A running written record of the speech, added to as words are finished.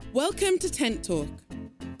Welcome to Tent Talk,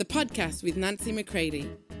 the podcast with Nancy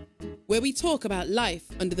McCready, where we talk about life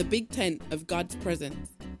under the big tent of God's presence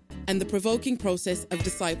and the provoking process of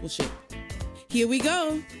discipleship. Here we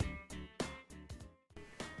go.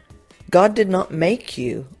 God did not make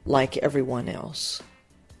you like everyone else.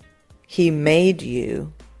 He made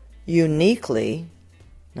you uniquely,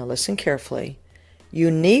 now listen carefully,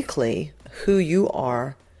 uniquely who you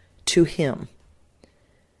are to Him.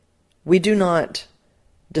 We do not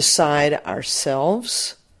decide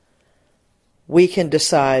ourselves. We can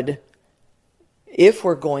decide if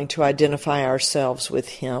we're going to identify ourselves with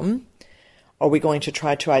Him. Are we going to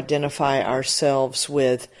try to identify ourselves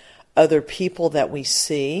with other people that we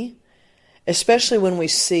see? Especially when we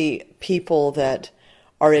see people that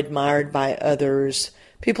are admired by others,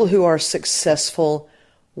 people who are successful,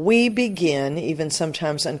 we begin, even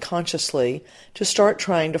sometimes unconsciously, to start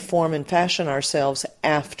trying to form and fashion ourselves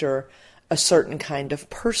after a certain kind of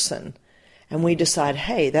person. And we decide,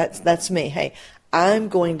 hey, that's me. Hey, I'm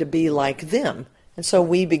going to be like them. And so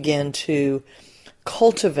we begin to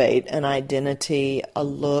cultivate an identity, a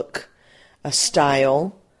look, a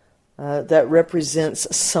style that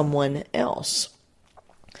represents someone else.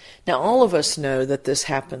 Now, all of us know that this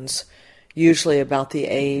happens usually about the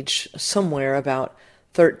age, somewhere about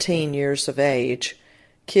 13 years of age.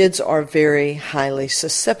 Kids are very highly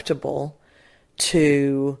susceptible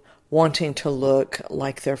to wanting to look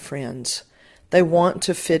like their friends. They want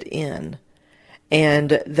to fit in,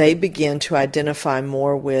 and they begin to identify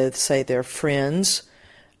more with, say, their friends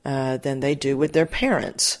than they do with their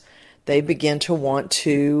parents. They begin to want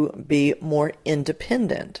to be more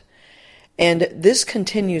independent. And this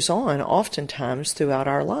continues on oftentimes throughout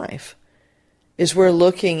our life. Is we're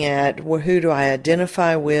looking at, well, who do I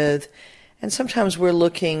identify with? And sometimes we're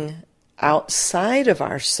looking outside of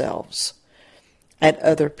ourselves at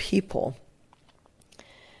other people.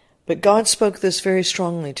 But God spoke this very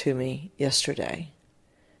strongly to me yesterday.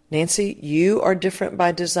 Nancy, you are different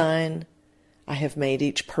by design. I have made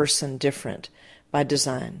each person different by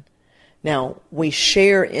design. Now, we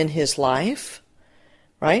share in His life,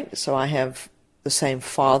 right? So I have the same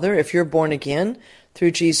Father. If you're born again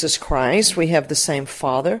through Jesus Christ, we have the same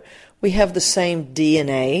Father. We have the same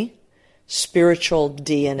DNA, spiritual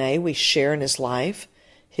DNA we share in His life,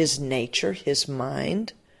 His nature, His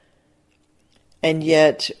mind. And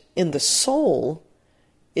yet, in the soul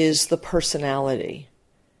is the personality,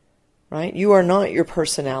 right? You are not your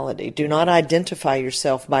personality. Do not identify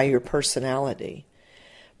yourself by your personality.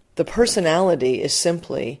 The personality is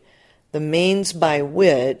simply the means by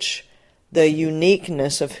which the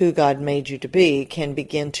uniqueness of who God made you to be can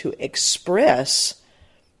begin to express,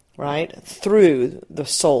 right, through the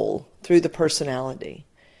soul, through the personality.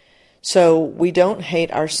 So we don't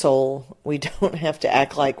hate our soul. We don't have to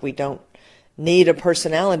act like we don't need a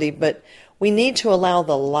personality, but we need to allow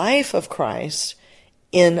the life of Christ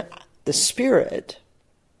in the Spirit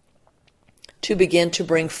to begin to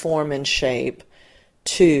bring form and shape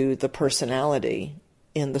to the personality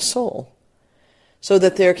in the soul, so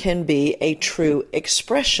that there can be a true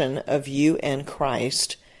expression of you and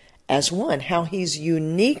Christ as one, how He's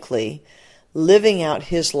uniquely living out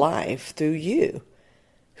His life through you,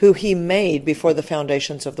 who He made before the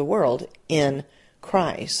foundations of the world in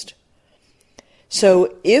Christ.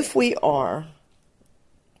 So if we are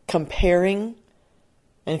comparing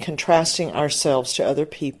and contrasting ourselves to other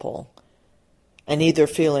people and either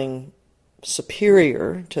feeling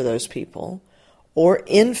superior to those people or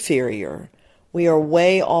inferior, we are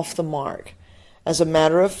way off the mark. As a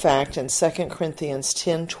matter of fact, in 2 Corinthians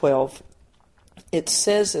 10:12, it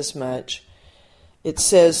says as much. It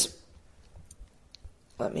says,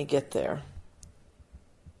 let me get there.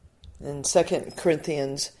 In 2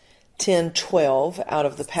 Corinthians 10:12, out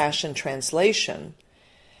of the Passion Translation,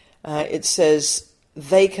 it says,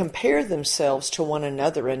 they compare themselves to one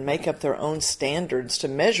another and make up their own standards to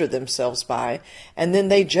measure themselves by, and then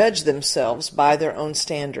they judge themselves by their own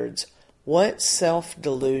standards. What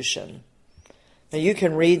self-delusion. Now you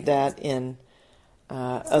can read that in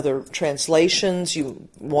other translations. You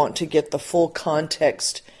want to get the full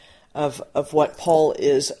context of what Paul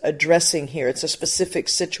is addressing here. It's a specific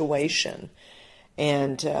situation.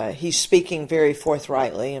 And he's speaking very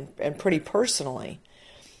forthrightly and pretty personally.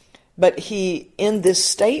 But in this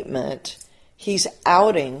statement, he's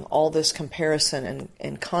outing all this comparison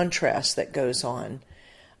and contrast that goes on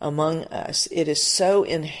among us. It is so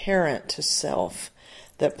inherent to self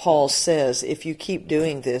that Paul says, if you keep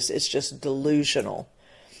doing this, it's just delusional,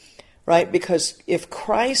 right? Because if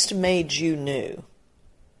Christ made you new,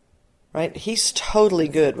 right, He's totally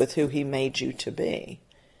good with who He made you to be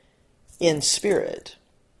in spirit.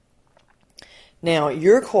 Now,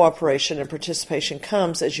 your cooperation and participation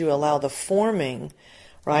comes as you allow the forming,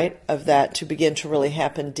 right, of that to begin to really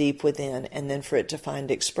happen deep within, and then for it to find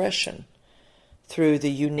expression through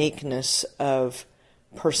the uniqueness of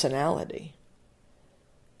personality.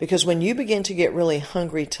 Because when you begin to get really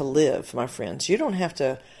hungry to live, my friends, you don't have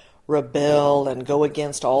to rebel and go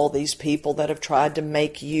against all these people that have tried to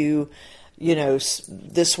make you,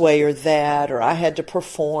 this way or that, or I had to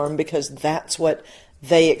perform because that's what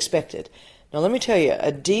they expected. Now, let me tell you,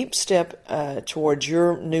 a deep step towards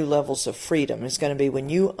your new levels of freedom is going to be when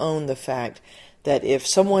you own the fact that if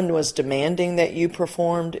someone was demanding that you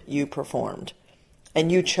performed, you performed.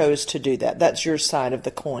 And you chose to do that. That's your side of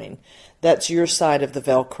the coin. That's your side of the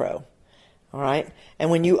Velcro. All right? And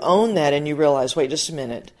when you own that and you realize, wait just a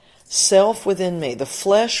minute, self within me, the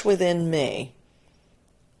flesh within me,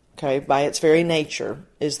 okay, by its very nature,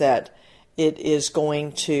 is that it is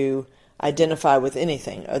going to identify with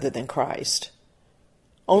anything other than Christ.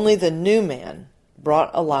 Only the new man,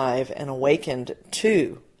 brought alive and awakened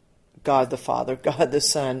to God the Father, God the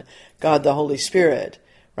Son, God the Holy Spirit,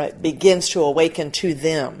 right, begins to awaken to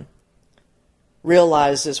them,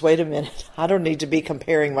 realizes, wait a minute, I don't need to be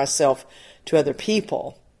comparing myself to other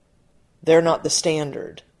people. They're not the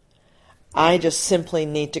standard. I just simply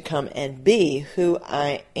need to come and be who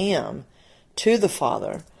I am to the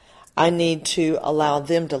Father. I need to allow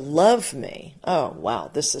them to love me. Oh, wow,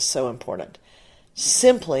 this is so important.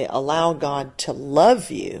 Simply allow God to love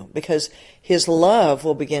you, because His love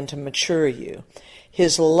will begin to mature you.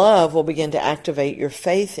 His love will begin to activate your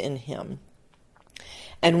faith in Him.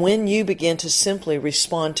 And when you begin to simply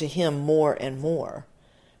respond to Him more and more,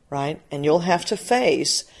 right? And you'll have to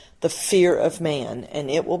face the fear of man, and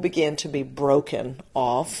it will begin to be broken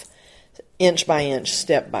off inch by inch,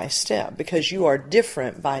 step by step, because you are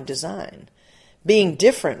different by design. Being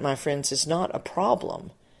different, my friends, is not a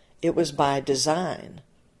problem. It was by design.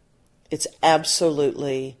 It's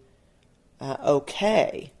absolutely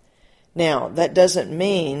okay. Now, that doesn't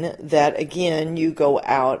mean that, again, you go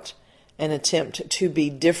out and attempt to be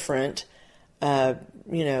different,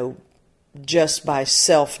 just by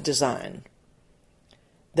self-design.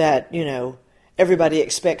 That, everybody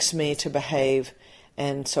expects me to behave,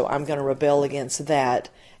 and so I'm going to rebel against that,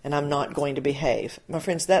 and I'm not going to behave. My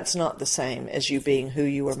friends, that's not the same as you being who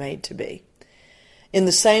you were made to be. In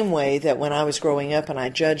the same way that when I was growing up and I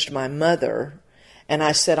judged my mother, and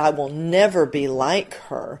I said I will never be like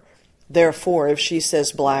her, therefore if she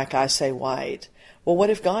says black, I say white. Well, what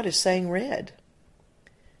if God is saying red?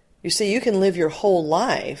 You see, you can live your whole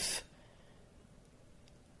life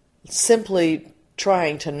simply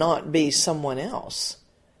trying to not be someone else.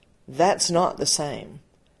 That's not the same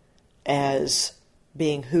as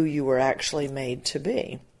being who you were actually made to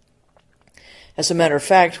be. As a matter of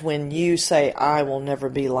fact, when you say, I will never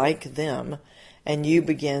be like them, and you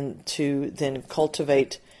begin to then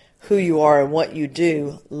cultivate who you are and what you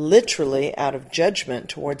do, literally out of judgment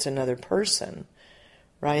towards another person,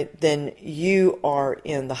 right, then you are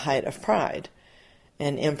in the height of pride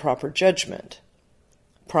and improper judgment.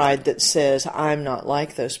 Pride that says, I'm not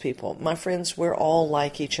like those people. My friends, we're all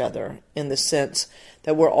like each other in the sense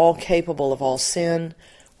that we're all capable of all sin.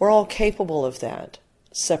 We're all capable of that,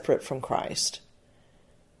 separate from Christ.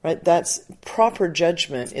 Right? That's proper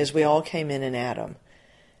judgment, is we all came in Adam.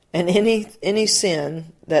 And any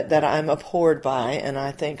sin that I'm abhorred by, and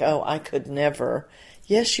I think, oh, I could never.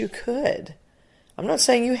 Yes, you could. I'm not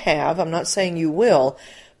saying you have. I'm not saying you will.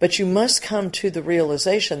 But you must come to the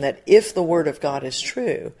realization that if the Word of God is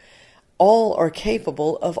true, all are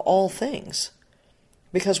capable of all things,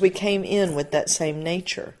 because we came in with that same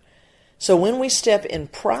nature. So when we step in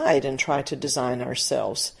pride and try to design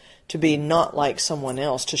ourselves to be not like someone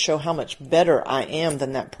else, to show how much better I am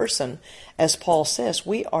than that person, as Paul says,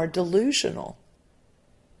 we are delusional.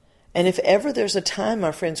 And if ever there's a time,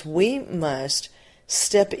 my friends, we must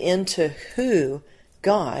step into who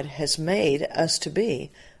God has made us to be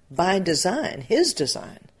by design, His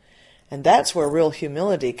design. And that's where real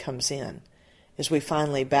humility comes in, is we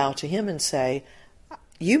finally bow to Him and say,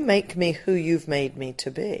 you make me who you've made me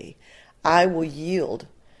to be. I will yield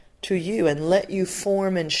to you and let you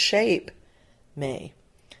form and shape me,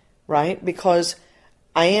 right? Because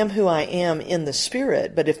I am who I am in the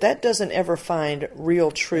Spirit, but if that doesn't ever find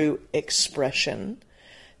real, true expression,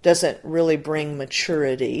 doesn't really bring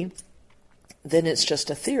maturity, then it's just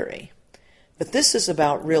a theory. But this is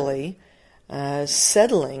about really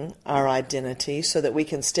settling our identity so that we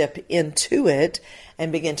can step into it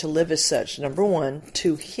and begin to live as such. Number one,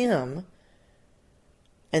 to Him,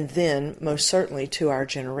 and then most certainly to our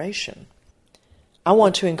generation. I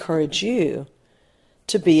want to encourage you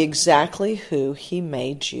to be exactly who He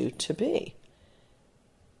made you to be.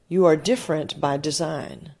 You are different by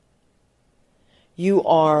design. You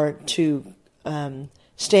are to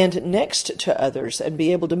stand next to others and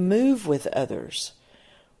be able to move with others.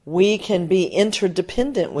 We can be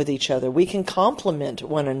interdependent with each other. We can complement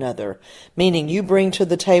one another, meaning you bring to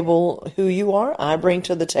the table who you are, I bring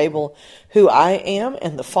to the table who I am,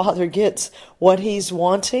 and the Father gets what He's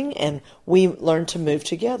wanting, and we learn to move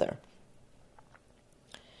together.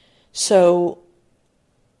 So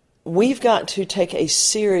we've got to take a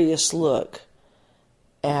serious look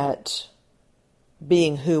at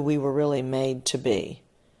being who we were really made to be,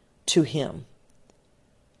 to Him.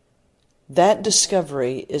 That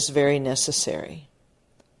discovery is very necessary.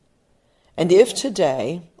 And if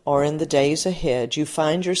today, or in the days ahead, you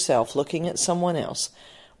find yourself looking at someone else,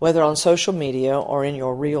 whether on social media or in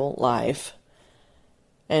your real life,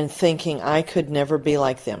 and thinking, I could never be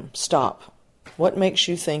like them, stop. What makes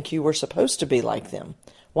you think you were supposed to be like them?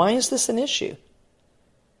 Why is this an issue?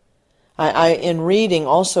 In reading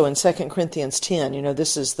also in 2 Corinthians 10,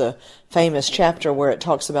 this is the famous chapter where it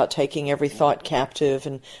talks about taking every thought captive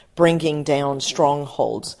and bringing down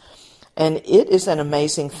strongholds. And it is an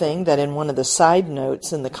amazing thing that in one of the side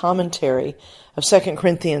notes in the commentary of 2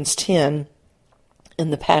 Corinthians 10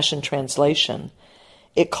 in the Passion Translation,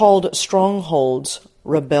 it called strongholds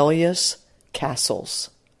rebellious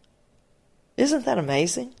castles. Isn't that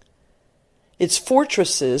amazing? It's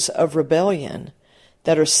fortresses of rebellion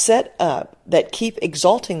that are set up that keep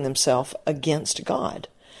exalting themselves against God,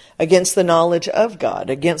 against the knowledge of God,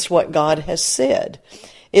 against what God has said.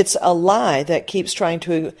 It's a lie that keeps trying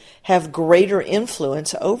to have greater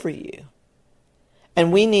influence over you.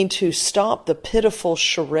 And we need to stop the pitiful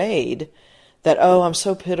charade that, oh, I'm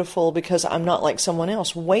so pitiful because I'm not like someone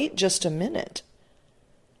else. Wait just a minute.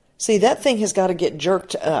 See, that thing has got to get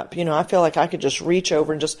jerked up. I feel like I could just reach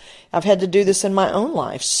over and I've had to do this in my own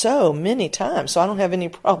life so many times, so I don't have any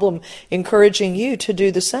problem encouraging you to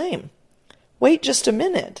do the same. Wait just a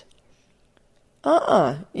minute.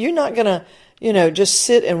 You're not going to, just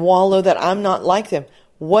sit and wallow that I'm not like them.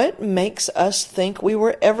 What makes us think we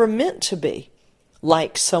were ever meant to be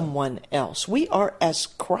like someone else? We are as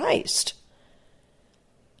Christ.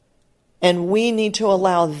 And we need to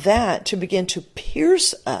allow that to begin to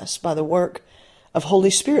pierce us by the work of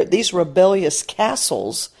Holy Spirit. These rebellious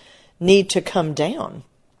castles need to come down.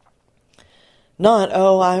 Not,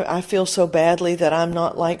 I feel so badly that I'm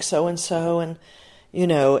not like so-and-so and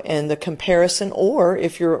the comparison. Or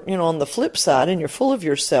if you're, on the flip side and you're full of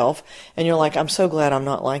yourself and you're like, I'm so glad I'm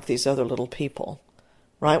not like these other little people.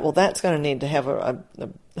 Right? Well, that's going to need to have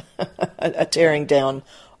a tearing down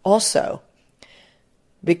also.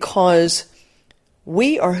 Because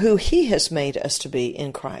we are who He has made us to be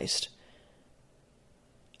in Christ.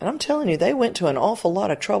 And I'm telling you, they went to an awful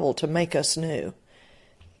lot of trouble to make us new.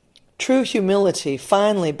 True humility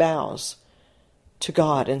finally bows to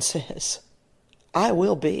God and says, I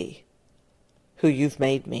will be who you've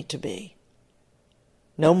made me to be.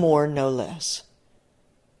 No more, no less.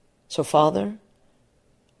 So, Father,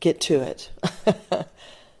 get to it.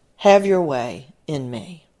 Have your way in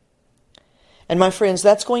me. And my friends,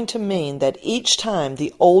 that's going to mean that each time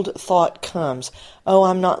the old thought comes, oh,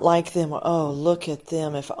 I'm not like them, or oh, look at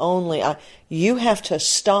them, if only you have to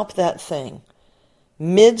stop that thing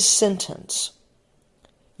mid-sentence.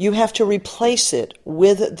 You have to replace it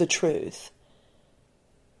with the truth.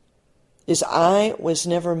 I was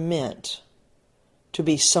never meant to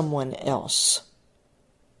be someone else.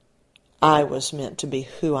 I was meant to be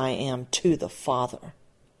who I am to the Father.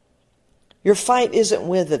 Your fight isn't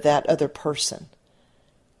with that other person,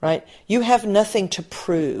 right? You have nothing to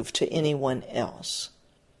prove to anyone else.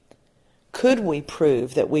 Could we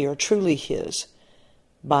prove that we are truly His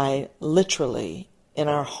by literally in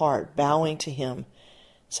our heart bowing to Him,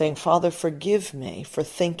 saying, Father, forgive me for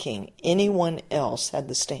thinking anyone else had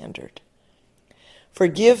the standard.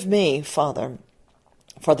 Forgive me, Father,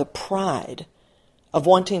 for the pride of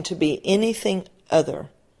wanting to be anything other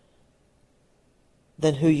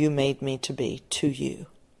than who you made me to be to you.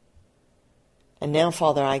 And now,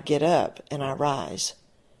 Father, I get up and I rise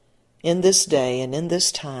in this day and in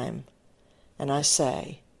this time, and I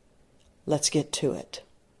say, let's get to it.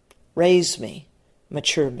 Raise me,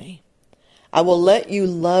 mature me. I will let you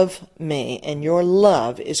love me, and your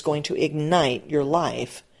love is going to ignite your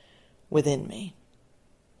life within me.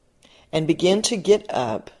 And begin to get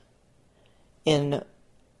up in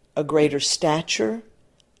a greater stature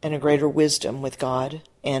and a greater wisdom with God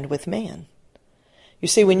and with man. You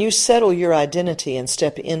see, when you settle your identity and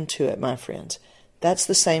step into it, my friends, that's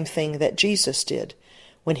the same thing that Jesus did.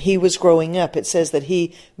 When He was growing up, it says that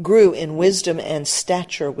He grew in wisdom and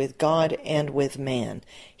stature with God and with man.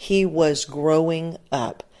 He was growing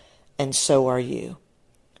up. and so are you.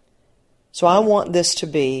 So I want this to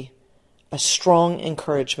be a strong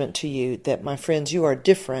encouragement to you that, my friends, you are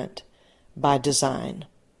different by design.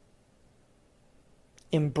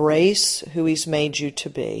 Embrace who He's made you to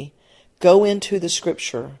be. Go into the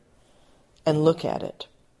Scripture and look at it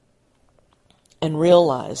and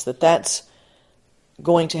realize that that's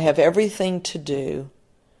going to have everything to do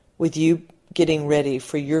with you getting ready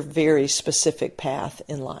for your very specific path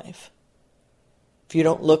in life. If you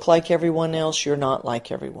don't look like everyone else, you're not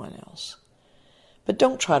like everyone else. But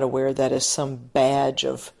don't try to wear that as some badge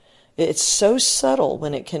of, it's so subtle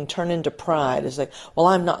when it can turn into pride. It's like, well,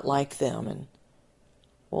 I'm not like them. And,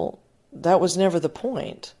 well, that was never the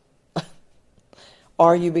point.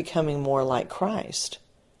 Are you becoming more like Christ?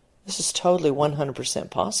 This is totally 100%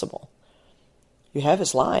 possible. You have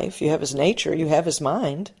His life, you have His nature, you have His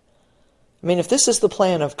mind. I mean, if this is the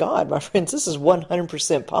plan of God, my friends, this is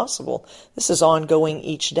 100% possible. This is ongoing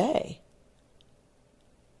each day.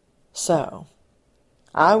 So,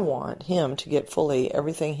 I want Him to get fully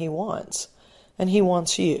everything He wants. And He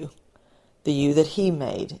wants you, the you that He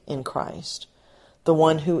made in Christ, the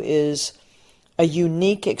one who is a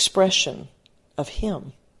unique expression of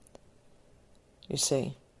Him. You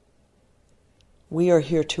see, we are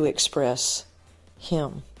here to express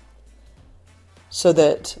Him, so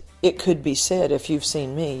that it could be said, if you've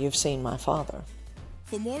seen me, you've seen my Father.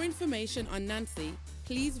 For more information on Nancy,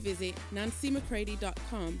 please visit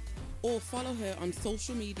nancymccready.com or follow her on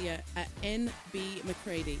social media at NB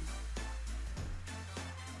McCready.